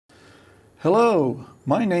Hello,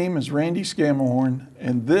 my name is Randy Scamihorn,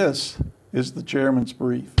 and this is the Chairman's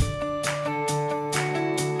Brief.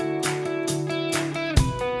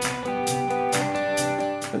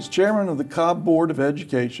 As Chairman of the Cobb Board of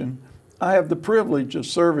Education, I have the privilege of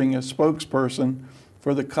serving as spokesperson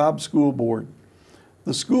for the Cobb School Board.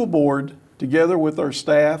 The school board, together with our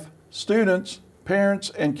staff, students, parents,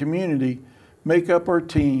 and community, make up our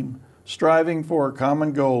team, striving for a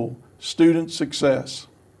common goal, student success.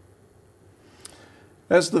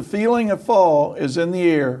 As the feeling of fall is in the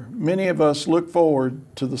air, many of us look forward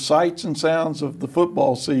to the sights and sounds of the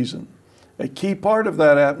football season. A key part of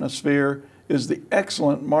that atmosphere is the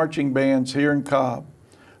excellent marching bands here in Cobb.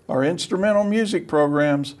 Our instrumental music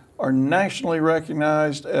programs are nationally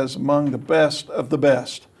recognized as among the best of the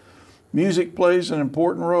best. Music plays an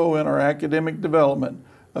important role in our academic development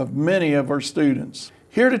of many of our students.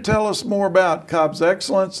 Here to tell us more about Cobb's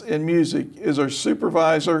excellence in music is our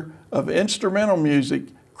Supervisor of Instrumental Music,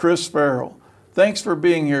 Chris Ferrell. Thanks for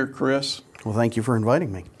being here, Chris. Well, thank you for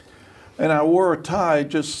inviting me. And I wore a tie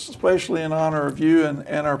just especially in honor of you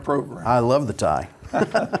and our program. I love the tie.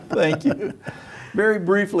 Thank you. Very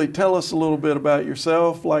briefly, tell us a little bit about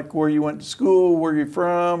yourself, like where you went to school, where you're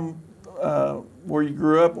from, where you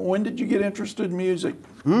grew up. When did you get interested in music?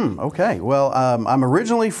 Okay, well, I'm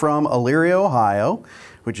originally from Elyria, Ohio,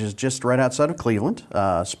 which is just right outside of Cleveland.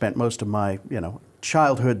 Spent most of my,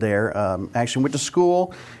 childhood there. Actually went to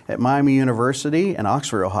school at Miami University in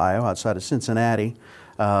Oxford, Ohio, outside of Cincinnati.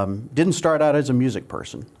 Didn't start out as a music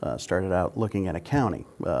person. Started out looking at accounting,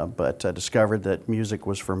 but discovered that music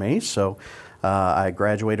was for me. So I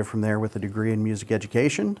graduated from there with a degree in music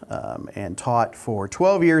education and taught for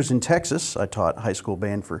 12 years in Texas. I taught high school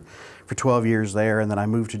band for 12 years there, and then I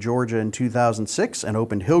moved to Georgia in 2006 and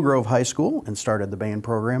opened Hillgrove High School and started the band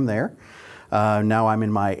program there. Now I'm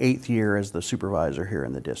in my 8th year as the supervisor here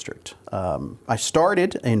in the district. I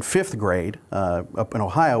started in 5th grade. Up in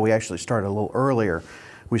Ohio, we actually started a little earlier.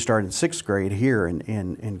 We started in 6th grade here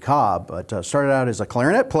in Cobb, but started out as a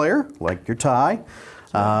clarinet player, like your tie.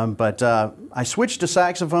 But I switched to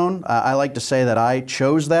saxophone. I like to say that I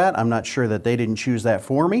chose that. I'm not sure that they didn't choose that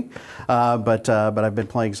for me, but I've been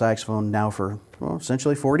playing saxophone now for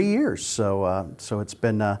essentially 40 years. So it's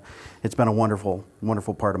been a wonderful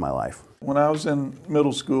part of my life. When I was in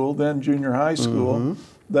middle school, then junior high school,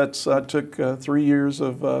 I took 3 years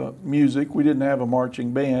of music. We didn't have a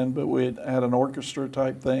marching band, but we had an orchestra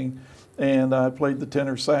type thing, and I played the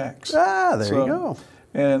tenor sax. Ah, there you go.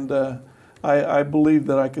 And I believe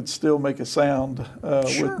that I could still make a sound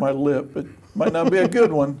with my lip. It might not be a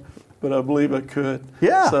good one, but I believe I could.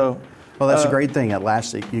 Yeah. So, well, that's a great thing. At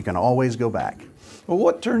last, you can always go back. Well,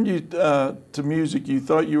 what turned you to music? You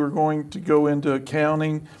thought you were going to go into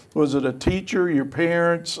accounting. Was it a teacher, your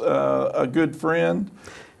parents, a good friend?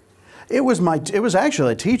 It was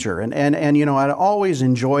actually a teacher, and I'd always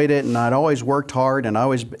enjoyed it, and I'd always worked hard, and I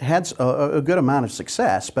always had a good amount of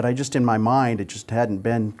success, but I just, in my mind, it just hadn't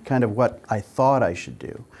been kind of what I thought I should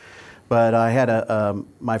do. But I had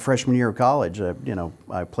my freshman year of college,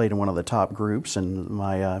 I played in one of the top groups, and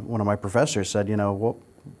one of my professors said, well,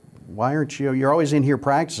 why aren't you're always in here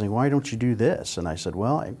practicing, why don't you do this? And I said,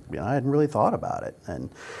 well, I hadn't really thought about it. And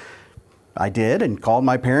I did, and called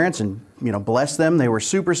my parents, and bless them, they were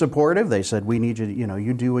super supportive. They said, we need you to,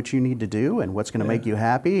 you do what you need to do and what's going to make you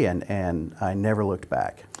happy, and I never looked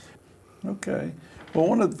back. Okay. Well,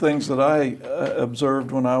 one of the things that I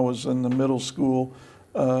observed when I was in the middle school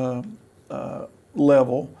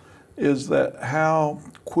level is that how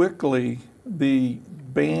quickly the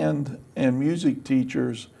band and music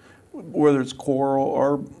teachers, whether it's choral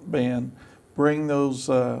or band, bring those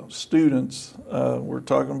students, we're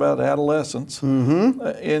talking about adolescents,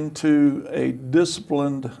 into a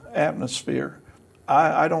disciplined atmosphere.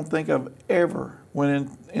 I don't think I've ever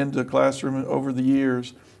went into a classroom over the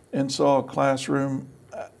years and saw a classroom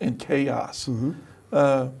in chaos.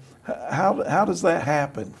 How does that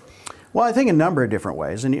happen? Well, I think a number of different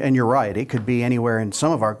ways, and you're right. It could be anywhere. In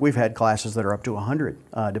some of we've had classes that are up to 100,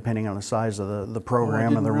 depending on the size of the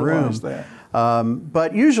program and the room. That.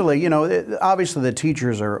 But usually, obviously the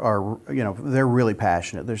teachers are they're really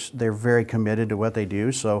passionate. They're very committed to what they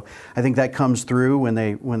do. So I think that comes through when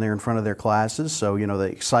they're in front of their classes. So the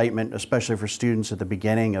excitement, especially for students at the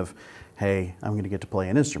beginning of, hey, I'm going to get to play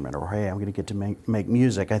an instrument, or hey, I'm going to get to make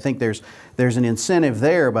music. I think there's an incentive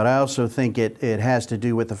there, but I also think it has to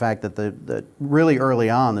do with the fact that really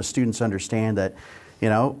early on the students understand that,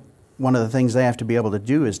 one of the things they have to be able to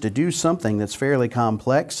do is to do something that's fairly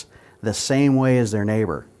complex the same way as their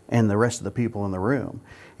neighbor and the rest of the people in the room.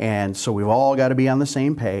 And so we've all got to be on the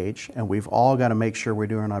same page, and we've all got to make sure we're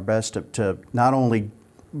doing our best to not only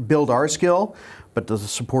build our skill, but to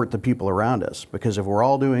support the people around us. Because if we're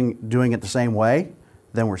all doing it the same way,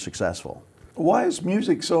 then we're successful. Why is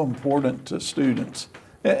music so important to students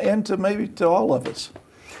and to maybe to all of us?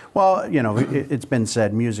 Well, you know, it's been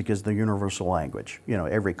said music is the universal language. You know,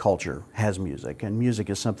 every culture has music, and music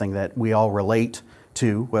is something that we all relate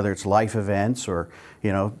to, whether it's life events or,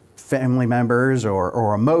 you know, family members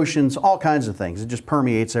or emotions, all kinds of things. It just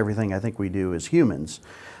permeates everything I think we do as humans.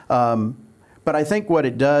 But I think what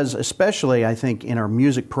it does, especially I think in our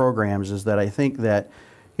music programs, is that I think that,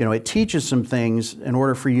 you know, it teaches some things in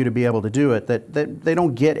order for you to be able to do it that they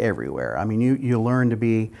don't get everywhere. I mean, you learn to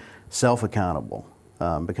be self-accountable.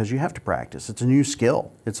 Because you have to practice. It's a new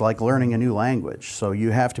skill. It's like learning a new language. So you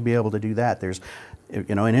have to be able to do that. There's,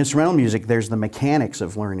 you know, in instrumental music, there's the mechanics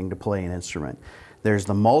of learning to play an instrument. There's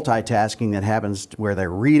the multitasking that happens where they're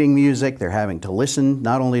reading music, they're having to listen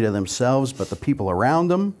not only to themselves, but the people around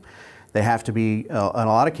them. They have to be, in a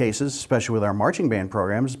lot of cases, especially with our marching band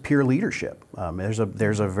programs, peer leadership. There's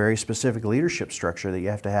a very specific leadership structure that you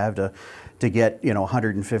have to get, you know,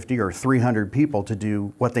 150 or 300 people to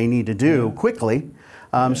do what they need to do quickly.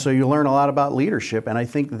 So you learn a lot about leadership, and I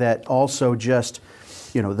think that also just,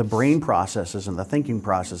 you know, the brain processes and the thinking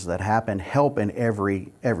processes that happen help in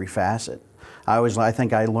every facet. I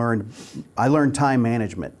think I learned time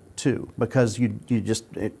management too, because you just,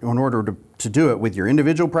 in order to do it with your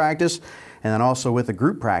individual practice and then also with the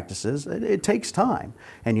group practices, it takes time,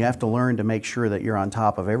 and you have to learn to make sure that you're on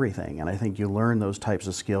top of everything. And I think you learn those types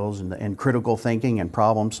of skills and critical thinking and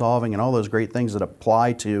problem solving and all those great things that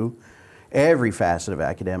apply to every facet of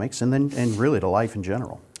academics and really to life in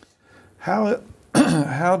general. How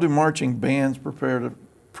do marching bands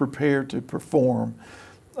prepare to perform?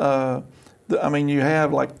 I mean, you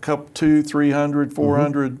have like 200, 300,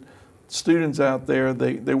 400 students out there.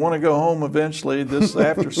 They want to go home eventually. This is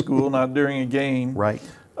after school, not during a game. Right.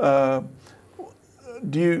 Are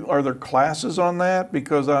there classes on that?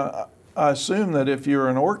 Because I assume that if you're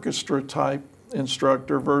an orchestra type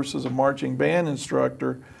instructor versus a marching band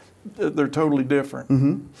instructor, they're totally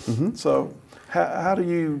different. So how do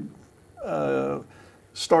you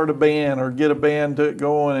start a band or get a band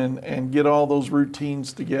going and get all those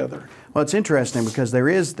routines together? Well, it's interesting because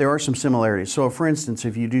there are some similarities. So, for instance,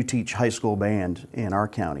 if you do teach high school band in our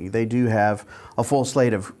county, they do have a full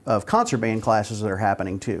slate of concert band classes that are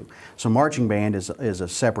happening too. So, marching band is a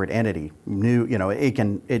separate entity. You know,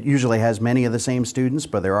 it usually has many of the same students,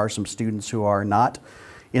 but there are some students who are not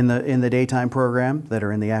in the daytime program that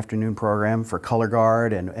are in the afternoon program for color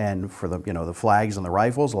guard and for the flags and the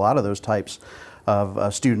rifles. A lot of those types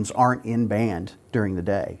of students aren't in band during the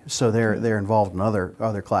day, so they're involved in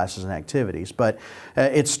other classes and activities. But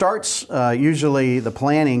it starts usually the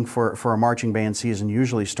planning for a marching band season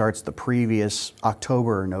usually starts the previous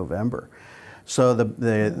October or November. So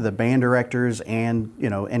the band directors and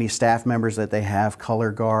any staff members that they have,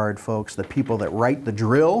 color guard folks, the people that write the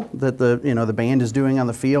drill that the band is doing on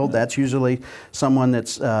the field, that's usually someone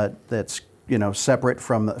that's separate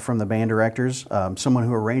from the band directors, someone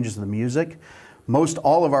who arranges the music. Most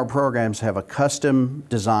all of our programs have a custom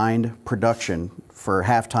designed production for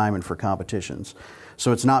halftime and for competitions.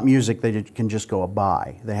 So it's not music that you can just go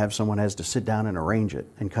buy. They have someone has to sit down and arrange it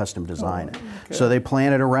and custom design it. Okay. So they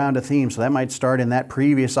plan it around a theme. So that might start in that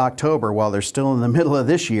previous October while they're still in the middle of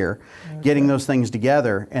this year, getting those things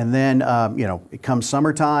together. And then it comes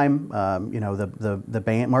summertime.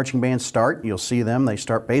 The marching bands start. You'll see them. They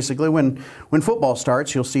start basically when football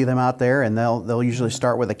starts. You'll see them out there, and they'll usually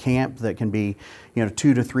start with a camp that can be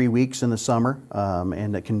 2 to 3 weeks in the summer,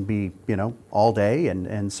 and it can be all day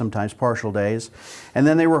and sometimes partial days. And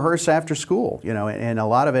then they rehearse after school, and a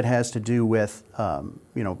lot of it has to do with,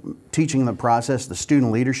 teaching the process, the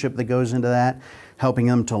student leadership that goes into that, helping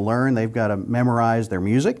them to learn. They've got to memorize their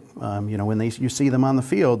music. When you see them on the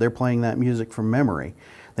field, they're playing that music from memory.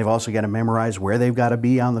 They've also got to memorize where they've got to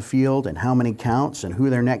be on the field and how many counts and who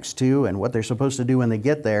they're next to and what they're supposed to do when they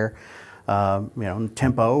get there.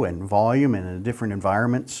 Tempo and volume and in different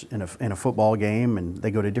environments in a football game, and they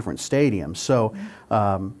go to different stadiums. So,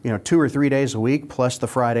 2 or 3 days a week plus the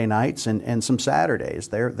Friday nights and some Saturdays.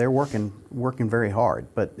 They're working very hard,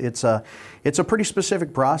 but it's a pretty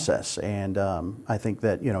specific process, and I think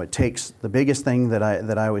that it takes the biggest thing that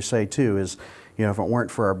I always say too is if it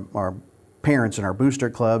weren't for our parents and our booster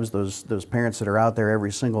clubs, those parents that are out there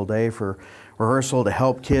every single day for rehearsal to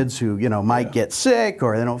help kids who might get sick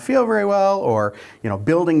or they don't feel very well, or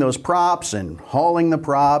building those props and hauling the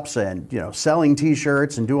props and selling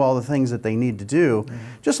T-shirts and do all the things that they need to do,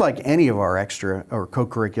 just like any of our extra or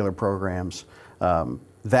co-curricular programs.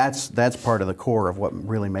 That's part of the core of what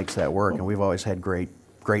really makes that work, and we've always had great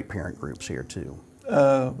parent groups here too.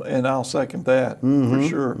 And I'll second that for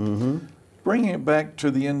sure. Bringing it back to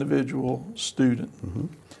the individual student,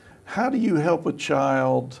 how do you help a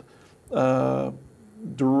child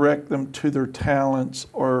direct them to their talents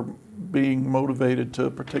or being motivated to a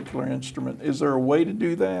particular instrument? Is there a way to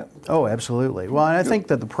do that? Oh, absolutely. Well, and I think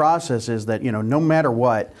that the process is that, no matter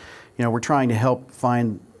what, we're trying to help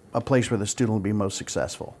find a place where the student will be most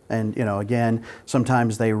successful. And, again,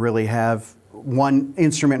 sometimes they really have one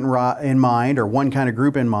instrument in mind or one kind of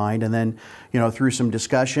group in mind, and then, through some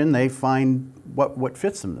discussion, they find what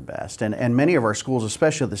fits them the best. And many of our schools,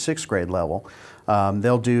 especially at the 6th grade level,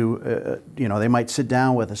 they'll do, they might sit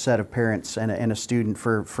down with a set of parents and a student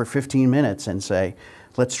for 15 minutes and say,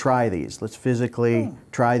 let's try these. Let's physically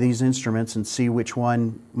try these instruments and see which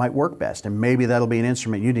one might work best. And maybe that'll be an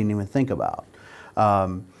instrument you didn't even think about.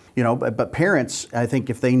 But parents, I think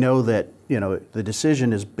if they know that, the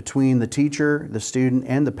decision is between the teacher, the student,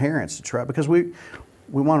 and the parents to try, because we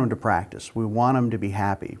want them to practice. We want them to be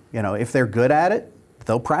happy. If they're good at it,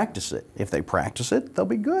 they'll practice it. If they practice it, they'll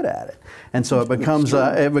be good at it. And so it becomes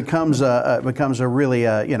a really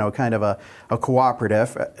kind of a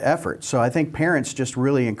cooperative effort. So I think parents just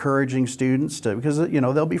really encouraging students to, because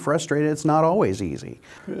they'll be frustrated. It's not always easy.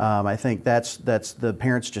 I think that's the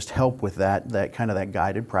parents just help with that kind of that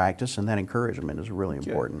guided practice, and that encouragement is really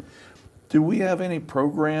important. Do we have any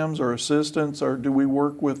programs or assistance, or do we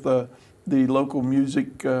work with the local music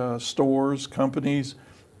stores, companies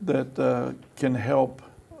that can help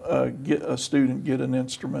get a student get an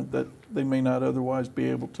instrument that they may not otherwise be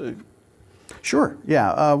able to? Sure,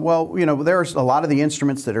 yeah. Well, there's a lot of the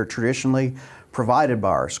instruments that are traditionally provided by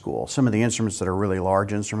our school. Some of the instruments that are really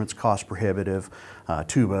large instruments, cost prohibitive,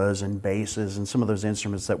 tubas and basses, and some of those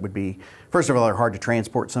instruments that would be, first of all, they're hard to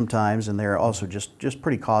transport sometimes, and they're also just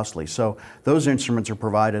pretty costly. So those instruments are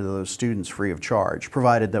provided to those students free of charge,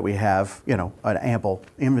 provided that we have, an ample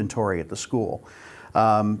inventory at the school.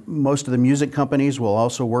 Most of the music companies will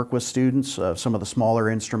also work with students, some of the smaller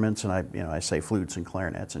instruments, and I say flutes and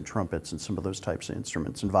clarinets and trumpets and some of those types of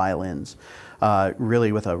instruments, and violins,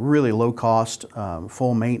 really with a really low cost,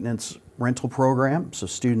 full maintenance rental program, so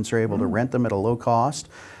students are able to rent them at a low cost.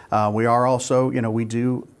 We are also, we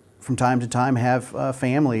do from time to time have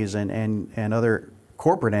families and other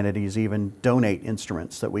corporate entities even donate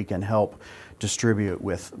instruments that we can help distribute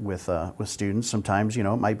with students. Sometimes, it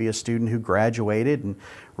might be a student who graduated and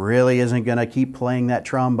really isn't going to keep playing that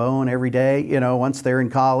trombone every day, once they're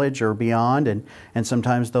in college or beyond, and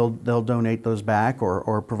sometimes they'll donate those back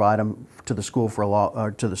or provide them to the school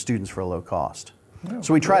to the students for a low cost. Oh,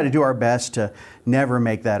 so we try to do our best to never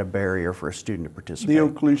make that a barrier for a student to participate. The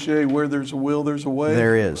old cliche, where there's a will, there's a way.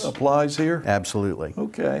 There is. Applies here? Absolutely.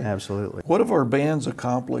 Okay. Absolutely. What have our bands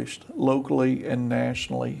accomplished locally and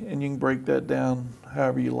nationally? And you can break that down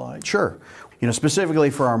however you like. Sure.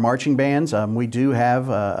 Specifically for our marching bands, we do have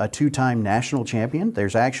a 2-time national champion.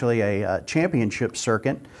 There's actually a championship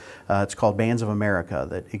circuit. It's called Bands of America,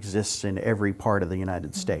 that exists in every part of the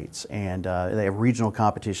United States. And they have regional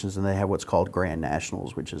competitions, and they have what's called Grand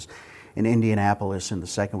Nationals, which is in Indianapolis in the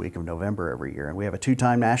second week of November every year. And we have a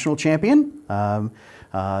 2-time national champion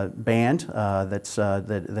band that's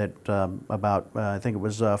about, I think it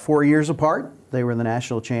was 4 years apart. They were the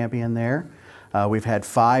national champion there. We've had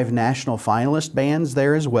 5 national finalist bands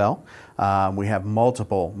there as well. We have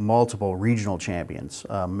multiple regional champions.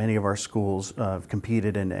 Many of our schools have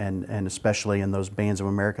competed and especially in those Bands of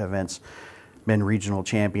America events, been regional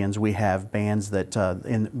champions. We have bands that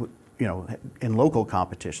in local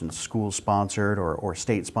competitions, school-sponsored or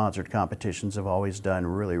state-sponsored competitions, have always done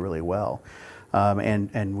really, really well.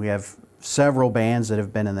 And we have several bands that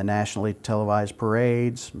have been in the nationally televised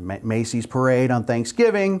parades, Macy's Parade on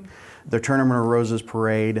Thanksgiving, the Tournament of Roses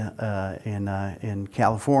Parade in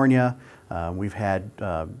California. We've had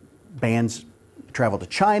bands travel to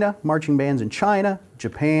China, marching bands in China,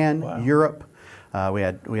 Japan, wow, Europe. We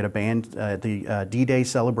had a band at the D-Day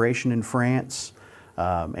celebration in France.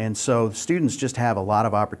 And so students just have a lot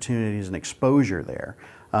of opportunities and exposure there.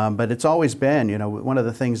 But it's always been, one of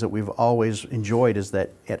the things that we've always enjoyed is that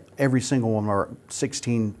at every single one of our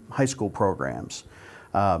 16 high school programs,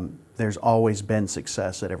 there's always been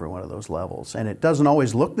success at every one of those levels. And it doesn't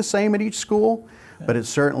always look the same at each school, but it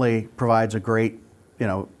certainly provides a great,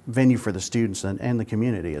 venue for the students and the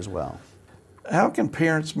community as well. How can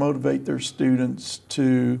parents motivate their students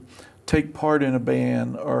to take part in a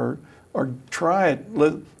band or try it?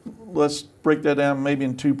 Let's break that down maybe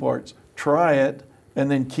in 2 parts. Try it and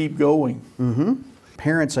then keep going. Mm-hmm.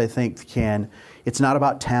 Parents, I think, it's not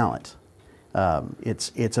about talent.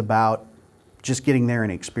 It's about just getting there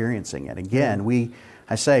and experiencing it. Again, we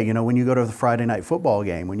I say, you know, when you go to the Friday night football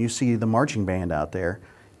game, when you see the marching band out there,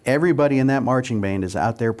 everybody in that marching band is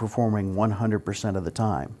out there performing 100% of the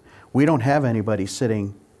time. We don't have anybody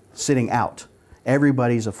sitting out.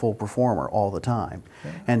 Everybody's a full performer all the time.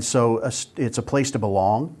 Okay. And so it's a place to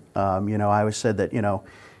belong. You know, I always said that, you know,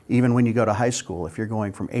 even when you go to high school, if you're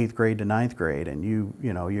going from 8th grade to 9th grade, and you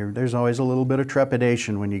know, there's always a little bit of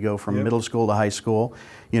trepidation when you go from middle school to high school.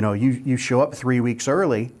 You know, you show up 3 weeks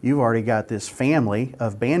early, you've already got this family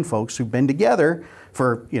of band folks who've been together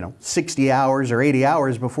for, you know, 60 hours or 80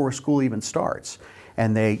 hours before school even starts.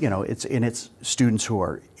 And they, you know, it's students who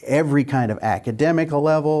are every kind of academic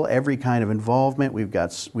level, every kind of involvement. We've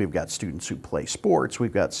got students who play sports.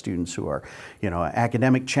 We've got students who are, you know,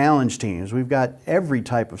 academic challenge teams. We've got every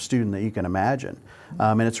type of student that you can imagine.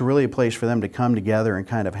 And it's really a place for them to come together and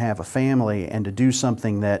kind of have a family and to do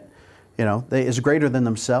something that, you know, is greater than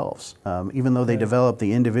themselves. Even though they develop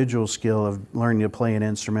the individual skill of learning to play an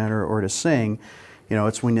instrument or to sing, you know,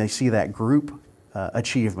 it's when they see that group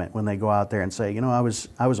achievement, when they go out there and say, you know, I was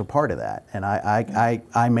a part of that, and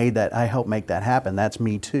I made that, I helped make that happen. That's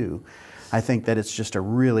me too. I think that it's just a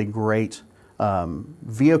really great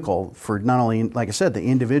vehicle for not only, like I said, the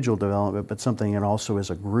individual development, but something that also is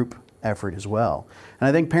a group effort as well. And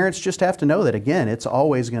I think parents just have to know that, again, it's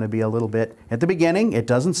always going to be a little bit, at the beginning, it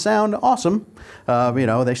doesn't sound awesome. You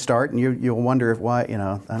know, they start and you'll wonder if why, you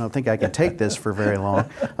know, I don't think I can take this for very long.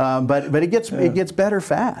 But it gets better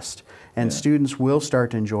fast. And students will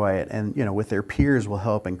start to enjoy it, and, you know, with their peers will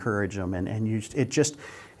help encourage them, and it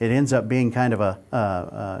ends up being kind of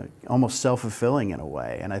a almost self-fulfilling in a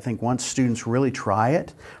way. And I think once students really try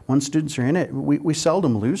it, once students are in it, we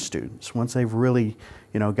seldom lose students once they've really,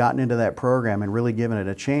 you know, gotten into that program and really given it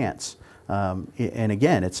a chance. And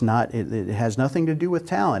again, it has nothing to do with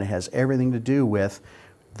talent. It has everything to do with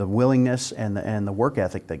the willingness and the work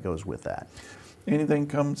ethic that goes with that. Anything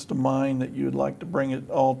comes to mind that you would like to bring it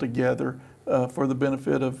all together for the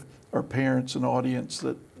benefit of our parents and audience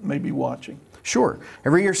that may be watching? Sure.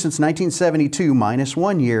 Every year since 1972, minus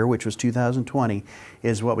 1 year, which was 2020,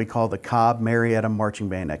 is what we call the COBB-MARIETTA Marching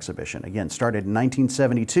Band Exhibition. Again, started in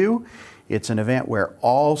 1972. It's an event where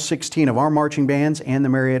all 16 of our marching bands and the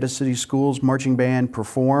Marietta City Schools Marching Band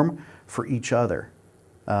perform for each other.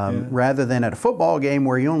 Rather than at a football game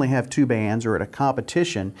where you only have 2 bands, or at a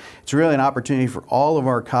competition, it's really an opportunity for all of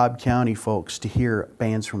our Cobb County folks to hear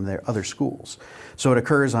bands from their other schools. So it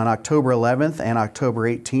occurs on October 11th and October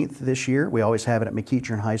 18th this year. We always have it at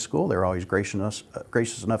McEachern High School. They're always gracious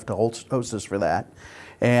enough to host us for that.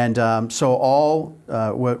 And so all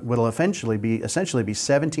what will essentially be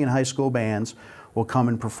 17 high school bands will come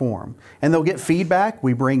and perform. And they'll get feedback.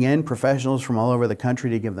 We bring in professionals from all over the country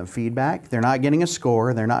to give them feedback. They're not getting a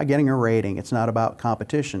score. They're not getting a rating. It's not about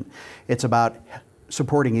competition. It's about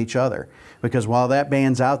supporting each other. Because while that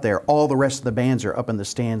band's out there, all the rest of the bands are up in the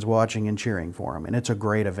stands watching and cheering for them. And it's a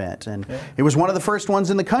great event. And it was one of the first ones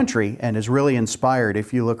in the country, and is really inspired.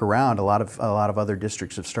 If you look around, a lot of other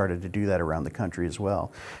districts have started to do that around the country as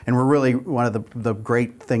well. And we're really, one of the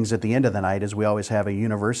great things at the end of the night is we always have a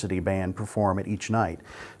university band perform at each night.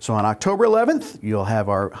 So on October 11th, you'll have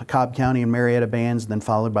our Cobb County and Marietta bands, then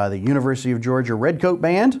followed by the University of Georgia Redcoat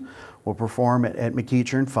Band will perform at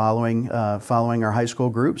McEachern following our high school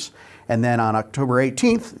groups. And then on October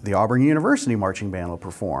 18th, the Auburn University Marching Band will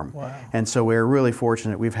perform. Wow. And so we're really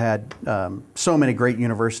fortunate. We've had so many great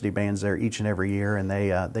university bands there each and every year, and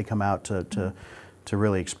they come out to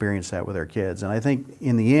really experience that with their kids. And I think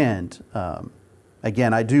in the end,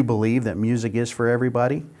 again, I do believe that music is for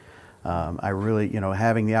everybody. I really, you know,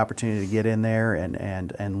 having the opportunity to get in there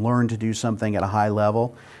and learn to do something at a high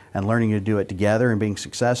level, and learning to do it together and being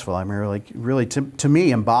successful, I mean, really to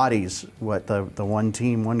me embodies what the one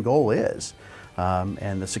team, one goal is.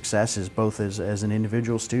 And the success is both as an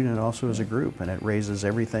individual student and also as a group, and it raises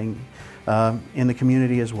everything in the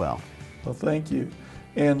community as well. Well, thank you.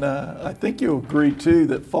 And I think you'll agree too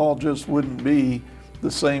that fall just wouldn't be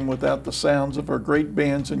the same without the sounds of our great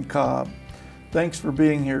bands in Cobb. Thanks for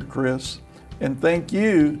being here, Chris. And thank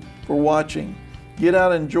you for watching. Get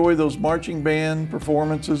out and enjoy those marching band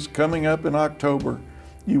performances coming up in October.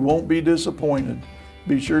 You won't be disappointed.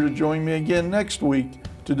 Be sure to join me again next week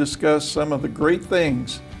to discuss some of the great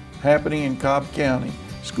things happening in Cobb County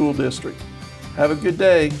School District. Have a good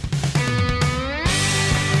day.